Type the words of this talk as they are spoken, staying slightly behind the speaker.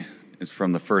is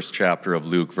from the first chapter of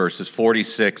Luke, verses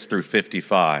 46 through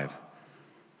 55.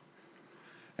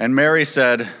 And Mary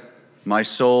said, "My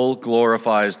soul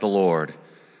glorifies the Lord,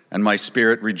 and my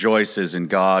spirit rejoices in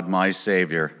God my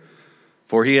Savior,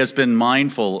 for he has been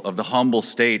mindful of the humble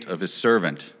state of his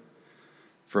servant.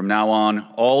 From now on,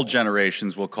 all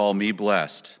generations will call me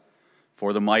blessed,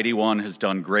 for the Mighty One has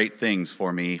done great things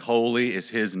for me. Holy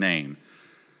is his name.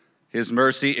 His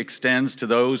mercy extends to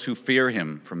those who fear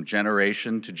him from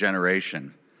generation to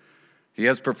generation. He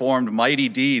has performed mighty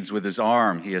deeds with his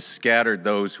arm. He has scattered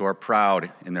those who are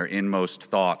proud in their inmost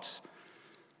thoughts.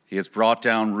 He has brought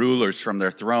down rulers from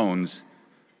their thrones,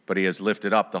 but he has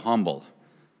lifted up the humble.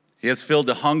 He has filled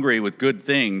the hungry with good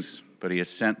things, but he has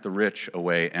sent the rich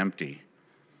away empty.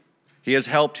 He has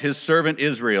helped his servant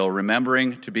Israel,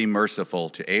 remembering to be merciful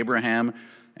to Abraham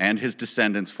and his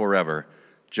descendants forever,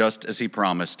 just as he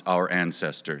promised our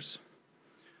ancestors."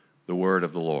 The word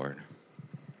of the Lord.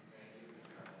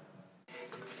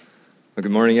 Well,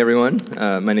 good morning, everyone.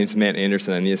 My name is Matt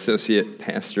Anderson. I'm the associate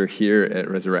pastor here at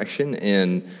Resurrection.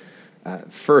 And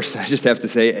first, I just have to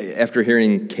say, after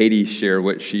hearing Katie share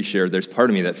what she shared, there's part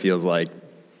of me that feels like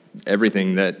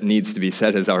everything that needs to be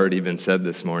said has already been said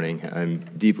this morning. I'm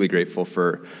deeply grateful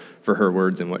for her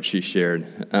words and what she shared.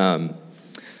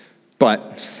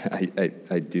 But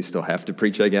I do still have to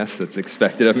preach, I guess. That's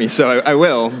expected of me, so I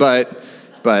will, but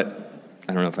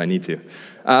I don't know if I need to.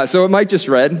 So what Mike just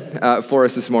read for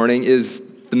us this morning is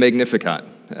the Magnificat.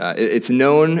 It's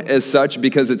known as such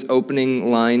because its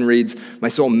opening line reads, "My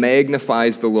soul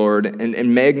magnifies the Lord,"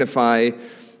 and magnify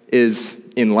is,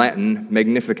 in Latin,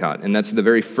 Magnificat, and that's the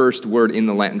very first word in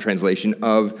the Latin translation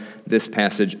of this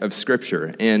passage of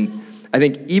Scripture. And I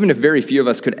think even if very few of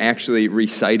us could actually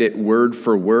recite it word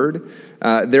for word,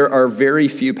 there are very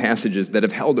few passages that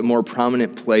have held a more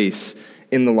prominent place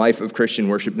in the life of Christian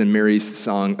worship than Mary's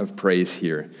song of praise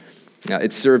here.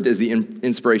 It served as the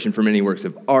inspiration for many works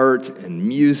of art and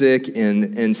music,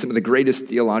 and some of the greatest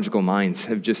theological minds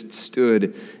have just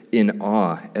stood in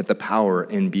awe at the power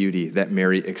and beauty that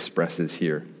Mary expresses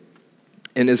here.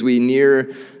 And as we near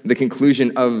the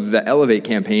conclusion of the Elevate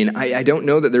campaign, I don't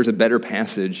know that there's a better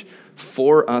passage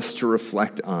for us to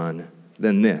reflect on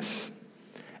than this.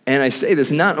 And I say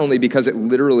this not only because it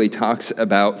literally talks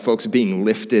about folks being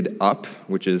lifted up,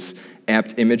 which is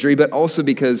apt imagery, but also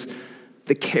because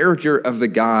the character of the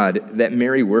God that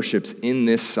Mary worships in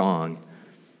this song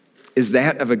is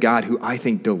that of a God who I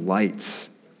think delights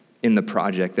in the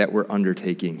project that we're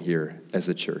undertaking here as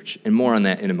a church. And more on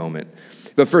that in a moment.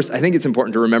 But first, I think it's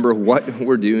important to remember what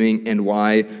we're doing and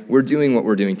why we're doing what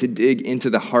we're doing, to dig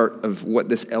into the heart of what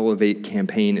this Elevate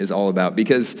campaign is all about.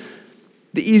 Because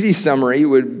the easy summary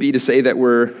would be to say that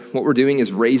what we're doing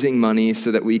is raising money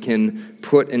so that we can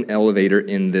put an elevator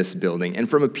in this building. And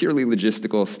from a purely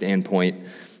logistical standpoint,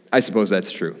 I suppose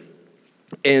that's true.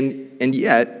 And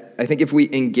yet, I think if we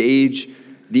engage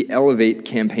the Elevate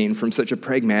campaign from such a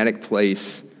pragmatic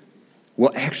place,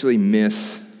 we'll actually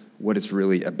miss what it's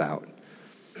really about.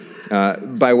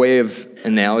 By way of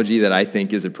analogy that I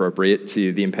think is appropriate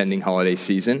to the impending holiday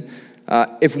season,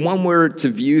 if one were to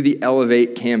view the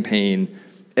Elevate campaign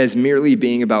as merely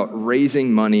being about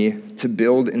raising money to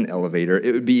build an elevator,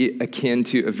 it would be akin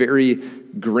to a very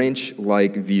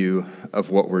Grinch-like view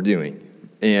of what we're doing.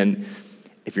 And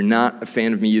if you're not a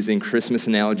fan of me using Christmas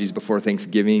analogies before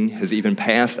Thanksgiving has even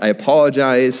passed, I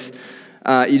apologize.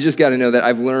 You just got to know that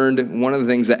I've learned one of the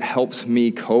things that helps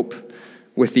me cope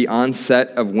with the onset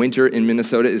of winter in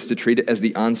Minnesota is to treat it as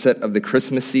the onset of the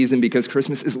Christmas season, because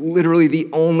Christmas is literally the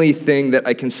only thing that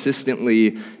I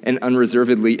consistently and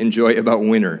unreservedly enjoy about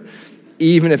winter,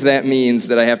 even if that means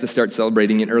that I have to start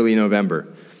celebrating in early November.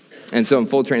 And so in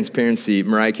full transparency,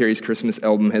 Mariah Carey's Christmas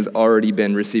album has already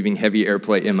been receiving heavy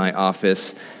airplay in my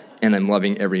office, and I'm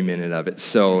loving every minute of it.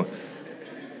 So,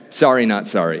 sorry, not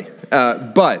sorry.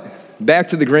 But back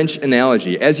to the Grinch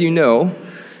analogy. As you know,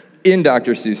 in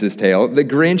Dr. Seuss's tale, the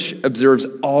Grinch observes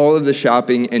all of the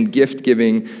shopping and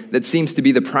gift-giving that seems to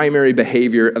be the primary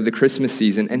behavior of the Christmas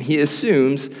season, and he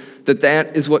assumes that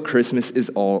that is what Christmas is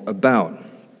all about.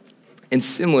 And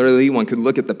similarly, one could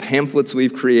look at the pamphlets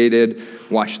we've created,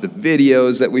 watch the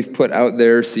videos that we've put out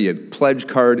there, see a pledge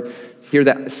card, hear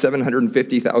that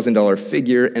 $750,000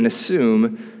 figure, and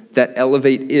assume that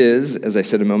Elevate is, as I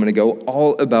said a moment ago,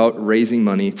 all about raising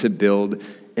money to build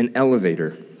an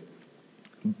elevator.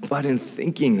 But in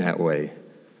thinking that way,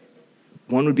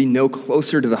 one would be no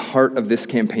closer to the heart of this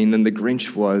campaign than the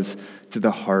Grinch was to the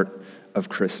heart of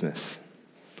Christmas.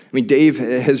 I mean, Dave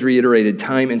has reiterated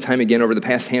time and time again over the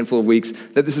past handful of weeks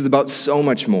that this is about so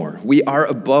much more. We are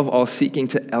above all seeking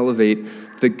to elevate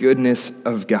the goodness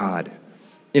of God.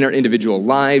 in our individual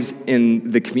lives,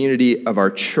 in the community of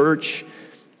our church,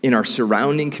 in our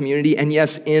surrounding community, and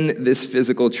yes, in this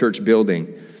physical church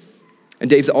building. And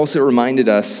Dave's also reminded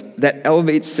us that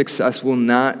Elevate's success will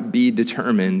not be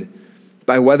determined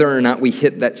by whether or not we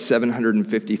hit that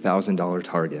 $750,000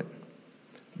 target,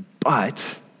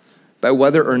 but by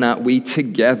whether or not we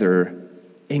together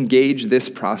engage this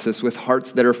process with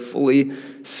hearts that are fully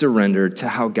surrendered to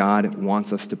how God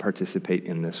wants us to participate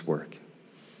in this work.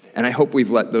 And I hope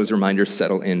we've let those reminders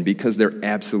settle in because they're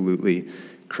absolutely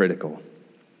critical.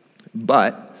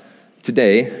 But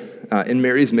today, in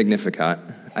Mary's Magnificat,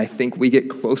 I think we get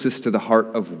closest to the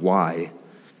heart of why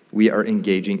we are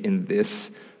engaging in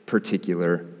this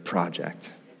particular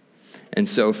project. And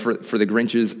so for the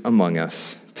Grinches among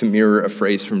us, to mirror a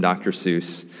phrase from Dr.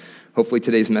 Seuss, hopefully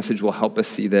today's message will help us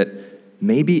see that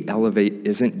maybe Elevate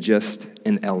isn't just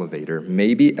an elevator.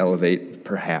 Maybe Elevate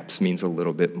perhaps means a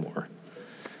little bit more.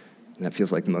 And that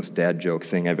feels like the most dad joke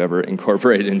thing I've ever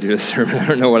incorporated into a sermon. I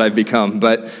don't know what I've become.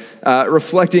 But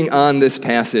reflecting on this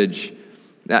passage,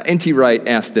 N.T. Wright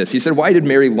asked this. He said, why did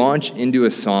Mary launch into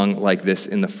a song like this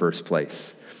in the first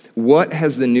place? What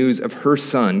has the news of her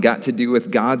son got to do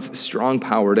with God's strong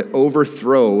power to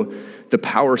overthrow the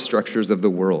power structures of the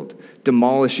world,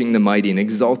 demolishing the mighty and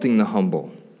exalting the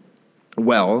humble?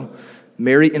 Well,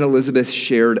 Mary and Elizabeth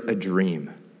shared a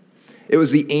dream. It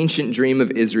was the ancient dream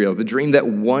of Israel, the dream that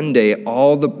one day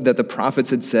all that the prophets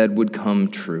had said would come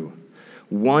true.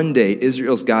 One day,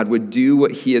 Israel's God would do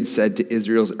what he had said to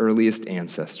Israel's earliest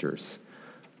ancestors.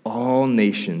 All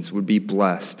nations would be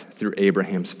blessed through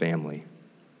Abraham's family.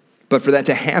 But for that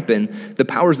to happen, the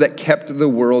powers that kept the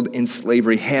world in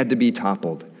slavery had to be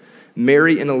toppled.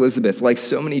 Mary and Elizabeth, like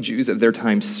so many Jews of their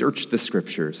time, searched the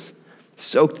scriptures,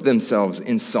 soaked themselves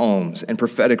in psalms and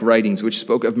prophetic writings which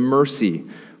spoke of mercy,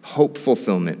 hope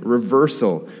fulfillment,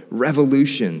 reversal,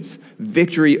 revolutions,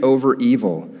 victory over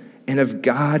evil, and of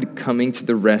God coming to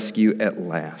the rescue at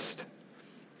last.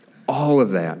 All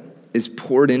of that is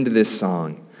poured into this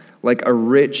song like a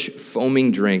rich,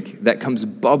 foaming drink that comes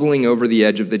bubbling over the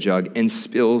edge of the jug and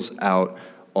spills out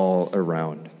all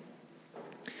around.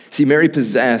 See, Mary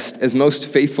possessed, as most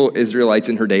faithful Israelites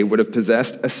in her day would have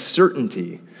possessed, a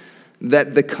certainty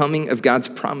that the coming of God's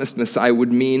promised Messiah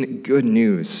would mean good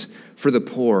news for the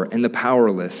poor and the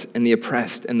powerless and the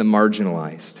oppressed and the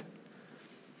marginalized.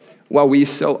 While we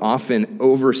so often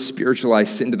over-spiritualize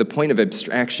sin to the point of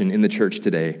abstraction in the church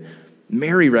today,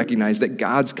 Mary recognized that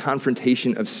God's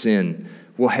confrontation of sin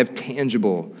will have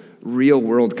tangible,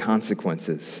 real-world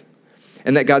consequences,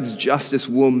 and that God's justice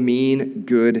will mean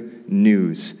good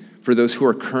news for those who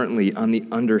are currently on the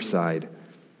underside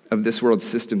of this world's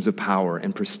systems of power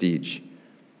and prestige.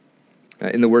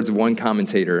 In the words of one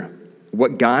commentator,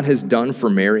 what God has done for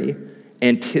Mary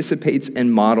anticipates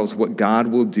and models what God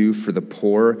will do for the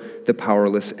poor, the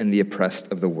powerless, and the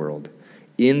oppressed of the world.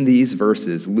 In these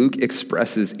verses, Luke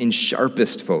expresses in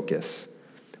sharpest focus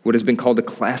what has been called a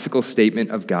classical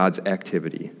statement of God's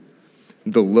activity.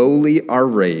 The lowly are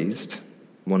raised,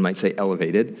 one might say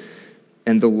elevated,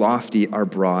 and the lofty are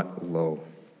brought low.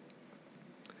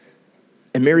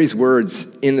 And Mary's words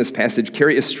in this passage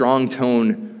carry a strong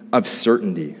tone of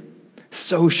certainty.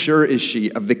 So sure is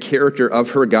she of the character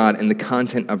of her God and the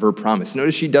content of her promise.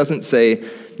 Notice she doesn't say,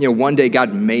 one day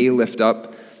God may lift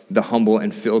up the humble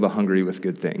and fill the hungry with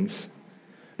good things.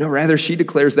 No, rather she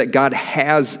declares that God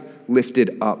has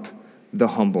lifted up the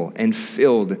humble and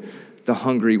filled the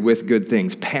hungry with good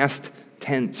things. Past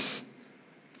tense.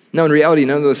 Now, in reality,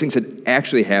 none of those things had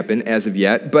actually happened as of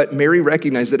yet, but Mary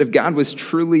recognized that if God was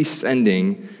truly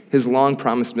sending his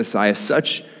long-promised Messiah,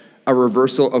 such a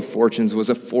reversal of fortunes was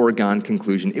a foregone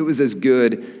conclusion. It was as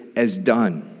good as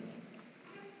done.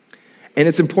 And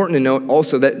it's important to note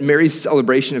also that Mary's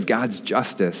celebration of God's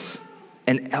justice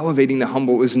and elevating the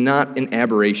humble was not an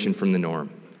aberration from the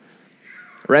norm.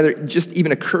 Rather, just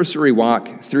even a cursory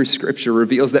walk through Scripture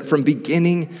reveals that from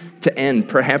beginning to end,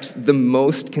 perhaps the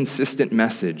most consistent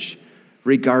message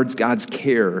regards God's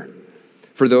care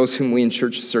for those whom we in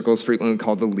church circles frequently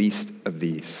call the least of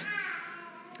these.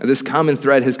 This common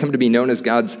thread has come to be known as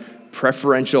God's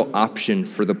preferential option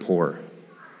for the poor.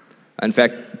 In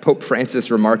fact, Pope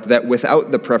Francis remarked that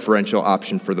without the preferential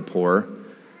option for the poor,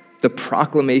 the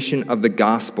proclamation of the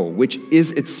gospel, which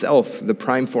is itself the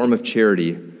prime form of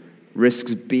charity,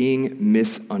 risks being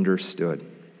misunderstood.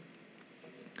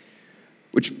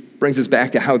 Which brings us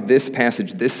back to how this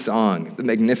passage, this song, the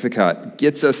Magnificat,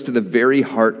 gets us to the very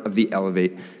heart of the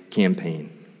Elevate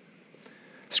campaign.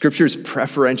 Scripture's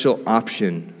preferential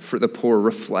option for the poor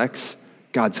reflects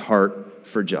God's heart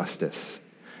for justice.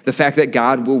 The fact that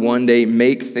God will one day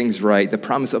make things right, the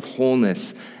promise of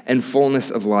wholeness and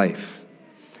fullness of life.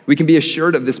 We can be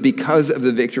assured of this because of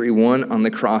the victory won on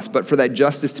the cross, but for that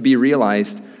justice to be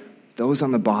realized, those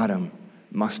on the bottom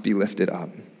must be lifted up.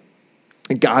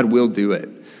 And God will do it,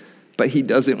 but he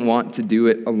doesn't want to do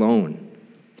it alone.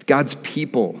 God's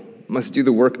people must do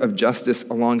the work of justice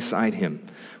alongside him.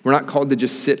 We're not called to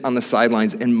just sit on the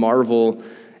sidelines and marvel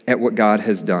at what God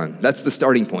has done. That's the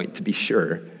starting point, to be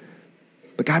sure.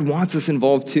 But God wants us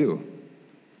involved too.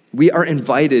 We are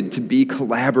invited to be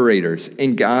collaborators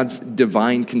in God's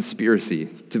divine conspiracy,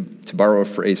 to borrow a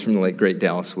phrase from the late, great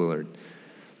Dallas Willard.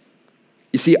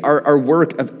 You see, our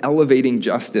work of elevating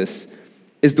justice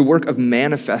is the work of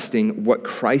manifesting what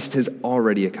Christ has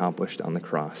already accomplished on the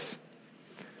cross.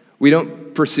 We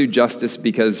don't pursue justice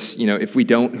because, if we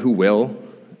don't, who will?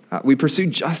 We pursue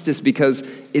justice because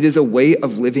it is a way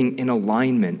of living in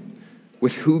alignment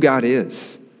with who God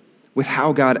is, with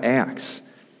how God acts,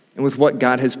 and with what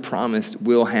God has promised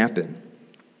will happen.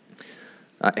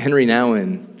 Henry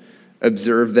Nouwen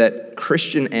observed that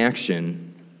Christian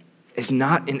action is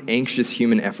not an anxious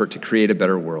human effort to create a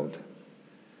better world.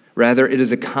 Rather, it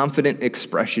is a confident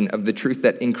expression of the truth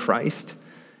that in Christ,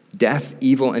 death,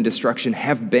 evil, and destruction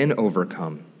have been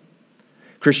overcome.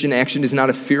 Christian action is not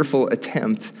a fearful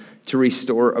attempt to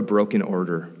restore a broken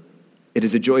order. It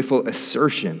is a joyful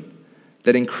assertion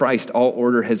that in Christ all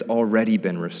order has already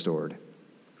been restored.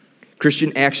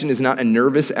 Christian action is not a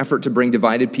nervous effort to bring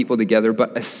divided people together,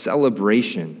 but a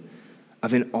celebration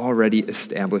of an already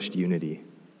established unity.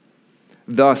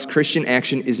 Thus, Christian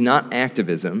action is not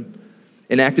activism.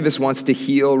 An activist wants to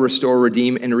heal, restore,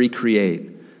 redeem, and recreate.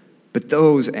 But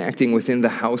those acting within the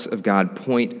house of God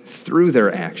point through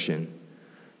their action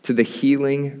to the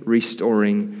healing,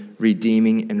 restoring,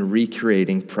 redeeming, and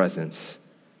recreating presence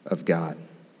of God.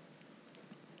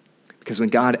 Because when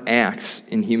God acts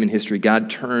in human history, God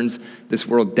turns this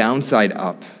world downside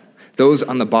up. Those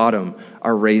on the bottom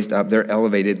are raised up. They're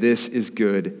elevated. This is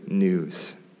good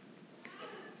news.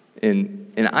 And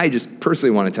I just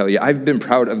personally want to tell you, I've been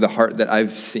proud of the heart that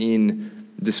I've seen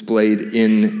displayed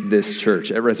in this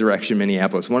church at Resurrection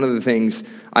Minneapolis. One of the things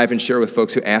I often share with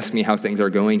folks who ask me how things are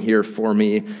going here for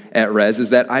me at Res is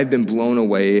that I've been blown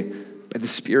away by the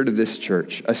spirit of this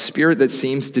church, a spirit that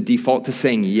seems to default to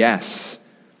saying yes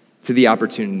to the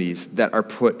opportunities that are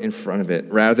put in front of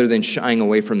it, rather than shying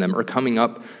away from them or coming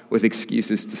up with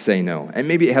excuses to say no. And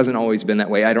maybe it hasn't always been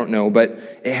that way, I don't know, but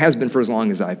it has been for as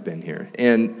long as I've been here.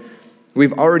 And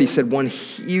we've already said one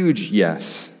huge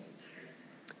yes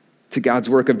to God's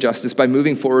work of justice by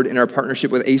moving forward in our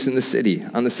partnership with Ace in the City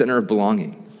on the Center of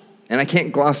Belonging. And I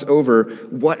can't gloss over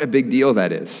what a big deal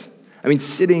that is. I mean,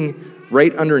 sitting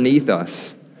right underneath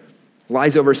us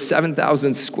lies over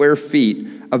 7,000 square feet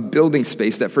of building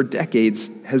space that for decades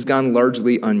has gone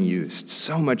largely unused.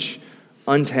 So much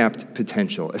untapped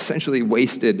potential, essentially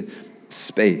wasted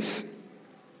space.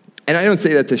 And I don't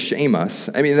say that to shame us.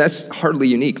 I mean, that's hardly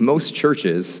unique. Most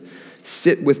churches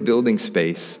sit with building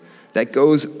space that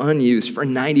goes unused for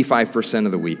 95%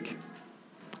 of the week.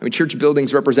 I mean, church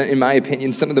buildings represent, in my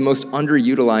opinion, some of the most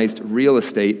underutilized real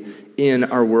estate in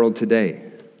our world today.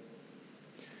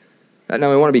 Now,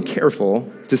 I want to be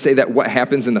careful to say that what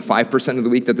happens in the 5% of the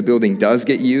week that the building does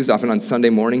get used, often on Sunday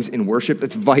mornings in worship,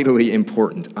 that's vitally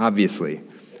important, obviously.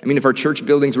 I mean, if our church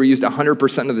buildings were used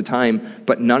 100% of the time,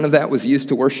 but none of that was used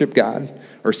to worship God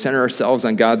or center ourselves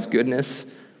on God's goodness,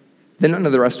 then none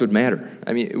of the rest would matter.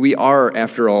 I mean, we are,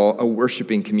 after all, a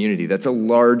worshiping community. That's a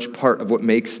large part of what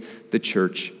makes the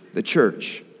church,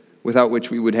 without which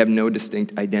we would have no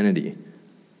distinct identity.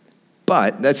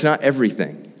 But that's not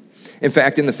everything. In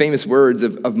fact, in the famous words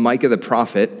of Micah the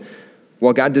prophet,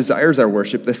 while God desires our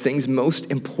worship, the things most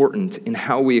important in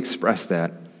how we express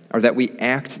that are that we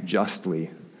act justly,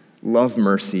 love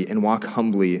mercy, and walk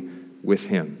humbly with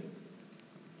him.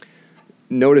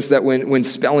 Notice that when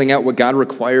spelling out what God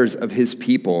requires of his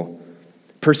people,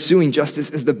 pursuing justice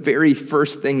is the very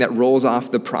first thing that rolls off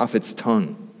the prophet's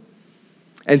tongue.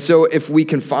 And so if we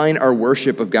confine our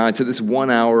worship of God to this 1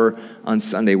 hour on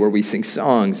Sunday where we sing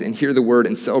songs and hear the word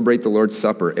and celebrate the Lord's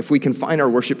Supper, if we confine our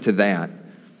worship to that,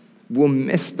 we'll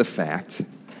miss the fact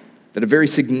that a very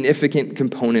significant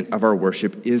component of our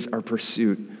worship is our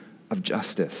pursuit of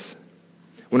justice.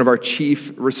 One of our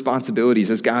chief responsibilities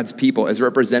as God's people, as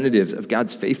representatives of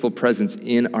God's faithful presence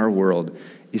in our world,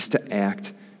 is to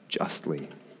act justly.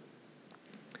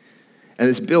 And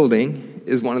this building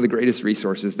is one of the greatest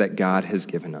resources that God has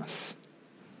given us.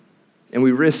 And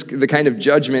we risk the kind of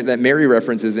judgment that Mary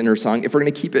references in her song if we're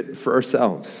going to keep it for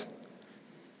ourselves.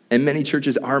 And many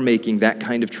churches are making that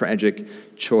kind of tragic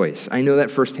choice. I know that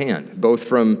firsthand, both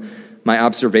from my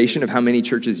observation of how many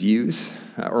churches use,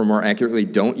 or more accurately,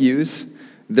 don't use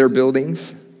their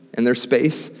buildings and their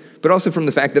space, but also from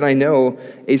the fact that I know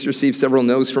Ace received several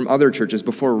no's from other churches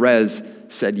before Rez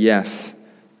said yes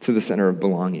to the center of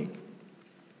belonging.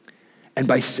 And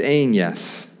by saying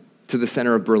yes to the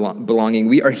center of belonging,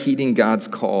 we are heeding God's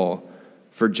call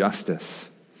for justice.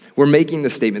 We're making the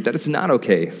statement that it's not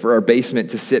okay for our basement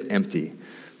to sit empty.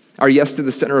 Our yes to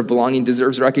the center of belonging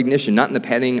deserves recognition, not in the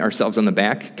patting ourselves on the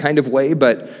back kind of way,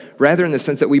 but rather in the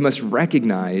sense that we must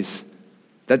recognize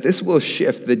that this will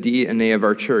shift the DNA of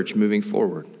our church moving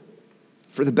forward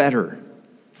for the better,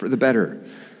 for the better.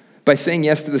 By saying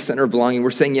yes to the center of belonging,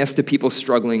 we're saying yes to people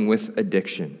struggling with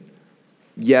addiction.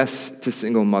 Yes to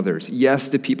single mothers. Yes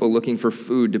to people looking for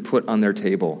food to put on their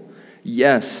table.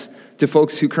 Yes to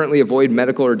folks who currently avoid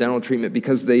medical or dental treatment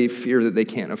because they fear that they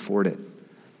can't afford it.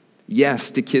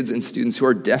 Yes to kids and students who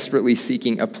are desperately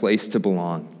seeking a place to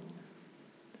belong.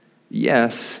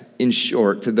 Yes, in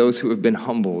short, to those who have been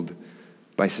humbled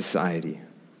by society,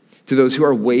 to those who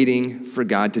are waiting for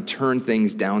God to turn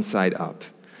things downside up.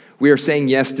 We are saying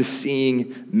yes to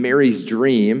seeing Mary's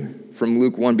dream from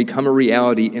Luke 1 become a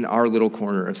reality in our little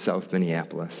corner of South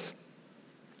Minneapolis.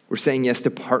 We're saying yes to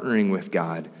partnering with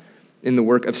God in the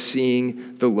work of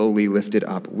seeing the lowly lifted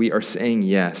up. We are saying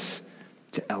yes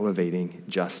to elevating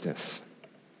justice.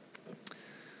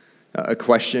 A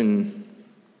question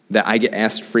that I get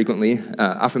asked frequently,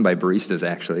 often by baristas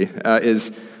actually,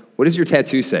 is, what does your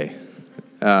tattoo say?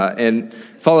 And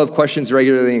follow-up questions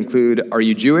regularly include, are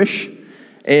you Jewish?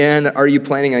 And are you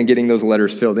planning on getting those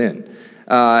letters filled in?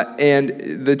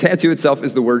 And the tattoo itself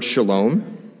is the word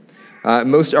shalom.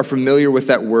 Most are familiar with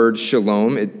that word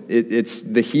shalom. It's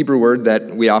the Hebrew word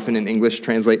that we often in English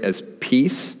translate as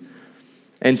peace.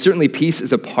 And certainly peace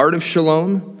is a part of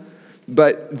shalom,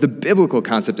 but the biblical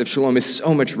concept of shalom is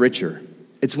so much richer.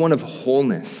 It's one of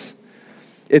wholeness.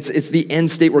 It's the end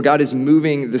state where God is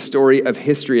moving the story of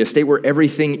history, a state where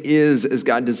everything is as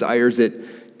God desires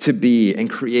it to be and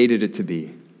created it to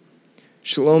be.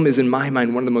 Shalom is, in my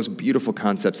mind, one of the most beautiful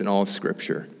concepts in all of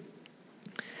Scripture.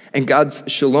 And God's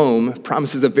shalom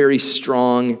promises a very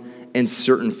strong and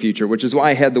certain future, which is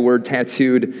why I had the word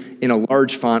tattooed in a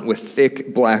large font with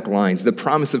thick black lines. The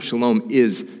promise of shalom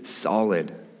is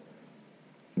solid.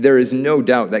 There is no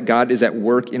doubt that God is at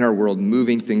work in our world,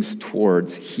 moving things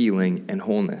towards healing and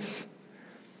wholeness.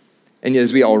 And yet,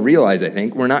 as we all realize, I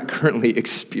think, we're not currently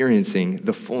experiencing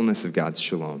the fullness of God's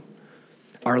shalom.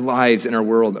 Our lives and our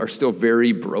world are still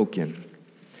very broken.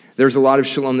 There's a lot of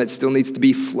shalom that still needs to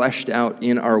be fleshed out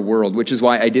in our world, which is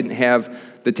why I didn't have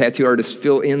the tattoo artist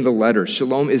fill in the letters.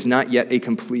 Shalom is not yet a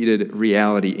completed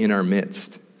reality in our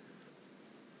midst.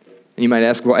 And you might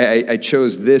ask why I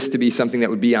chose this to be something that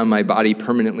would be on my body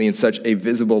permanently in such a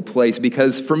visible place.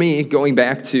 Because for me, going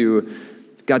back to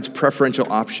God's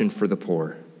preferential option for the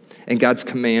poor and God's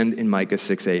command in Micah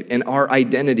 6:8 and our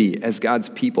identity as God's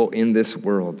people in this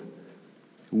world,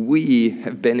 we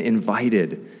have been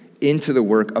invited into the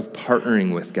work of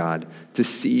partnering with God to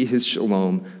see his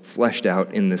shalom fleshed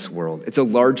out in this world. It's a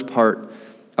large part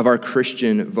of our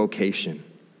Christian vocation.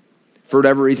 For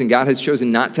whatever reason, God has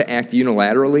chosen not to act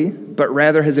unilaterally, but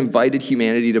rather has invited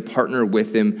humanity to partner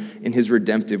with him in his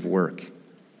redemptive work.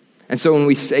 And so when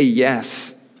we say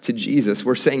yes to Jesus,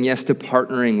 we're saying yes to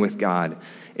partnering with God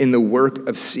in the work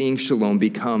of seeing shalom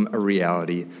become a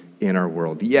reality in our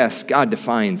world. Yes, God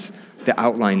defines the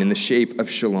outline and the shape of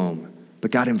shalom,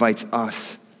 but God invites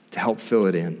us to help fill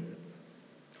it in.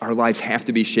 Our lives have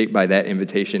to be shaped by that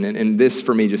invitation, and this,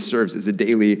 for me, just serves as a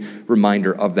daily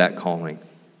reminder of that calling.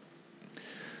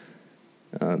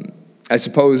 I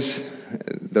suppose,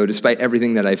 though, despite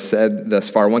everything that I've said thus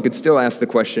far, one could still ask the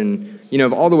question,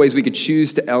 of all the ways we could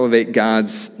choose to elevate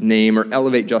God's name or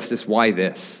elevate justice, why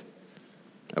this?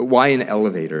 Why an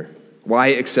elevator?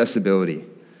 Why accessibility?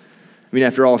 I mean,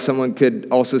 after all, someone could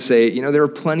also say, there are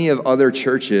plenty of other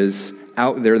churches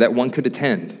out there that one could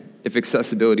attend if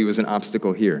accessibility was an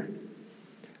obstacle here,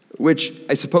 which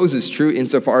I suppose is true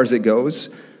insofar as it goes.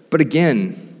 But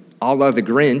again, a la the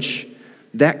Grinch,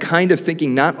 that kind of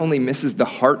thinking not only misses the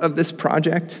heart of this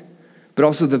project, but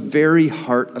also the very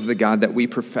heart of the God that we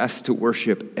profess to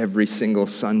worship every single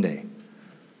Sunday.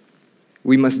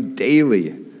 We must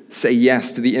daily say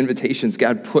yes to the invitations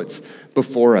God puts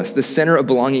before us. The center of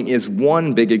belonging is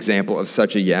one big example of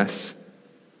such a yes,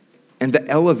 and the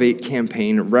Elevate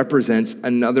campaign represents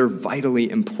another vitally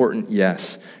important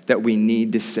yes that we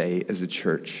need to say as a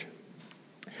church.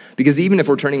 Because even if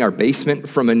we're turning our basement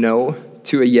from a no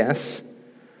to a yes,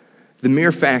 the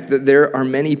mere fact that there are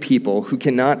many people who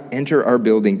cannot enter our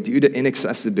building due to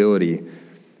inaccessibility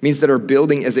means that our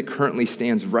building as it currently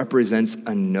stands represents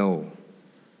a no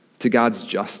to God's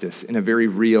justice in a very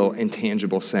real and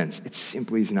tangible sense. It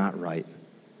simply is not right.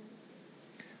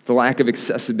 The lack of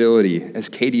accessibility, as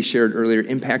Katie shared earlier,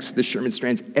 impacts the Sherman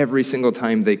Strands every single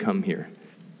time they come here.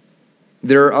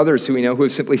 There are others who we know who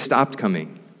have simply stopped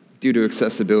coming due to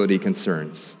accessibility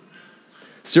concerns.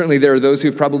 Certainly there are those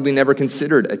who've probably never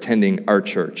considered attending our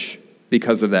church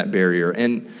because of that barrier.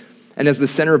 And as the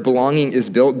center of belonging is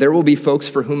built, there will be folks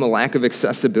for whom a lack of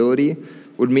accessibility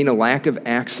would mean a lack of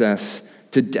access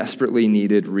to desperately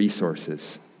needed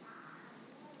resources.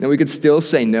 Now, we could still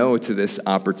say no to this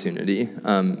opportunity.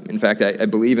 In fact, I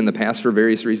believe in the past, for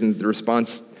various reasons, the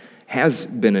response has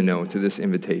been a no to this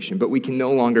invitation, but we can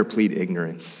no longer plead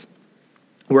ignorance.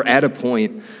 We're at a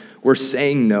point where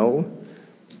saying no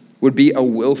would be a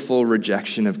willful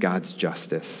rejection of God's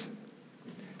justice.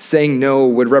 Saying no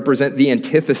would represent the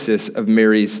antithesis of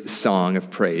Mary's song of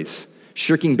praise.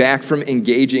 Shirking back from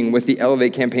engaging with the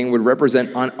Elevate campaign would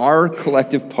represent, on our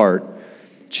collective part,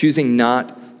 choosing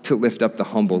not to lift up the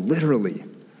humble, literally,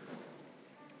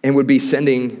 and would be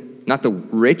sending not the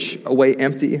rich away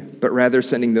empty, but rather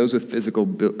sending those with physical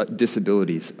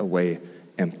disabilities away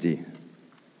empty.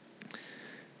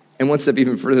 And one step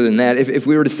even further than that, if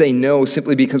we were to say no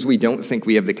simply because we don't think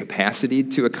we have the capacity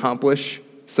to accomplish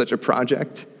such a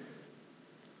project,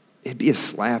 it'd be a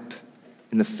slap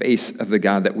in the face of the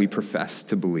God that we profess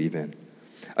to believe in,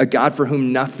 a God for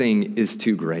whom nothing is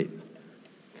too great.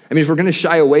 I mean, if we're going to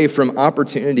shy away from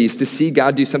opportunities to see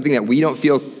God do something that we don't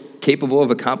feel capable of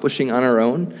accomplishing on our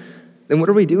own, then what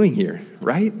are we doing here,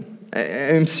 right?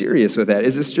 I'm serious with that.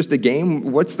 Is this just a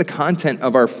game? What's the content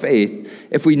of our faith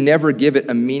if we never give it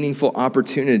a meaningful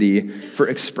opportunity for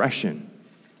expression?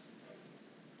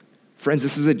 Friends,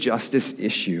 this is a justice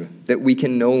issue that we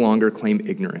can no longer claim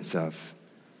ignorance of,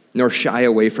 nor shy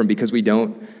away from because we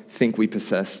don't think we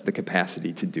possess the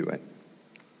capacity to do it.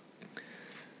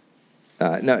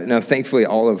 Now, thankfully,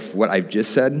 all of what I've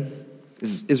just said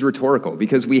is rhetorical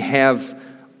because we have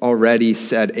already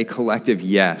said a collective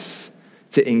yes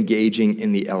to engaging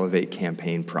in the Elevate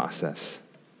campaign process.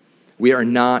 We are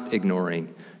not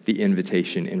ignoring the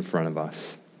invitation in front of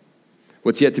us.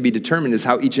 What's yet to be determined is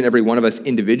how each and every one of us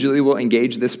individually will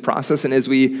engage this process. And as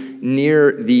we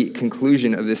near the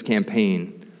conclusion of this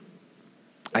campaign,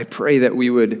 I pray that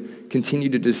we would continue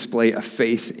to display a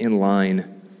faith in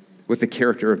line with the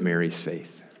character of Mary's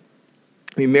faith.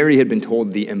 I mean, Mary had been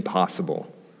told the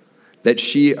impossible, that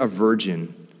she, a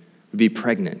virgin, would be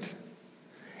pregnant.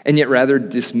 And yet, rather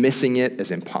dismissing it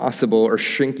as impossible or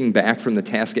shrinking back from the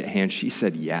task at hand, she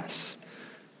said yes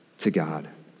to God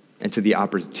and to the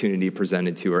opportunity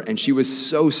presented to her. And she was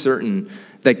so certain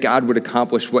that God would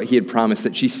accomplish what he had promised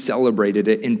that she celebrated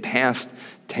it in past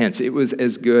tense. It was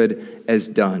as good as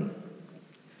done.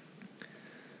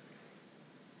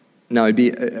 Now, I'd be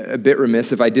a bit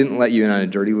remiss if I didn't let you in on a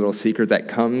dirty little secret that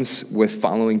comes with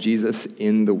following Jesus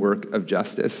in the work of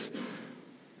justice.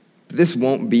 This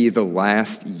won't be the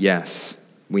last yes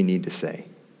we need to say.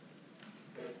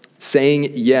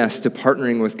 Saying yes to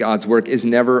partnering with God's work is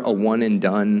never a one and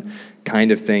done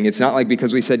kind of thing. It's not like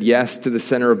because we said yes to the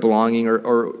center of belonging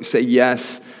or say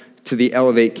yes to the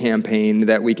Elevate campaign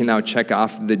that we can now check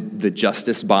off the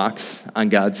justice box on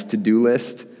God's to-do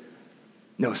list.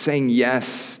 No, saying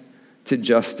yes to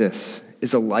justice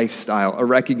is a lifestyle, a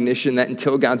recognition that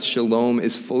until God's shalom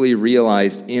is fully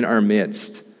realized in our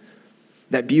midst,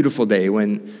 that beautiful day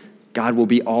when God will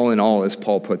be all in all, as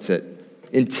Paul puts it,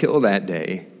 until that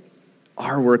day,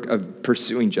 our work of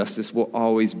pursuing justice will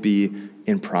always be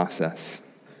in process.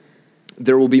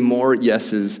 There will be more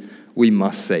yeses we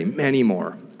must say, many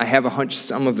more. I have a hunch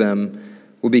some of them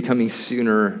will be coming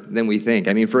sooner than we think.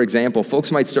 I mean, for example,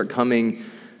 folks might start coming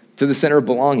to the center of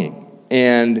belonging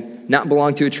and not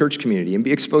belong to a church community and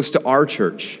be exposed to our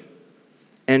church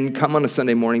and come on a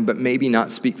Sunday morning but maybe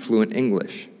not speak fluent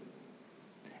English.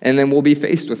 And then we'll be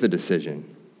faced with a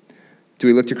decision. Do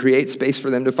we look to create space for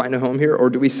them to find a home here, or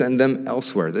do we send them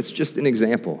elsewhere? That's just an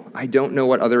example. I don't know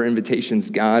what other invitations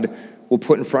God will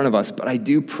put in front of us, but I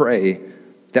do pray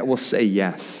that we'll say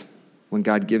yes when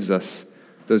God gives us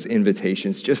those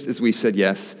invitations, just as we said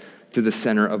yes to the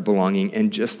center of belonging,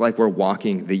 and just like we're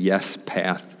walking the yes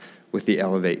path with the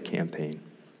Elevate campaign.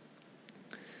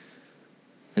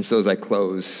 And so as I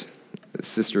close,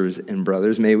 sisters and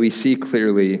brothers, may we see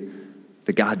clearly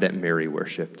the God that Mary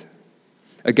worshiped,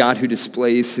 a God who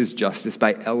displays his justice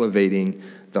by elevating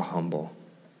the humble.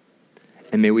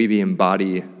 And may we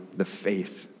embody the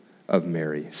faith of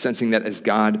Mary, sensing that as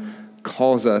God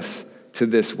calls us to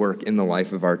this work in the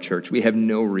life of our church, we have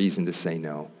no reason to say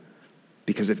no.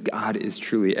 Because if God is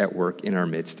truly at work in our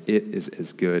midst, it is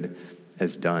as good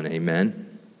as done.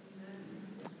 Amen?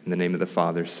 In the name of the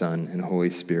Father, Son, and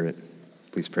Holy Spirit,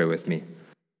 please pray with me.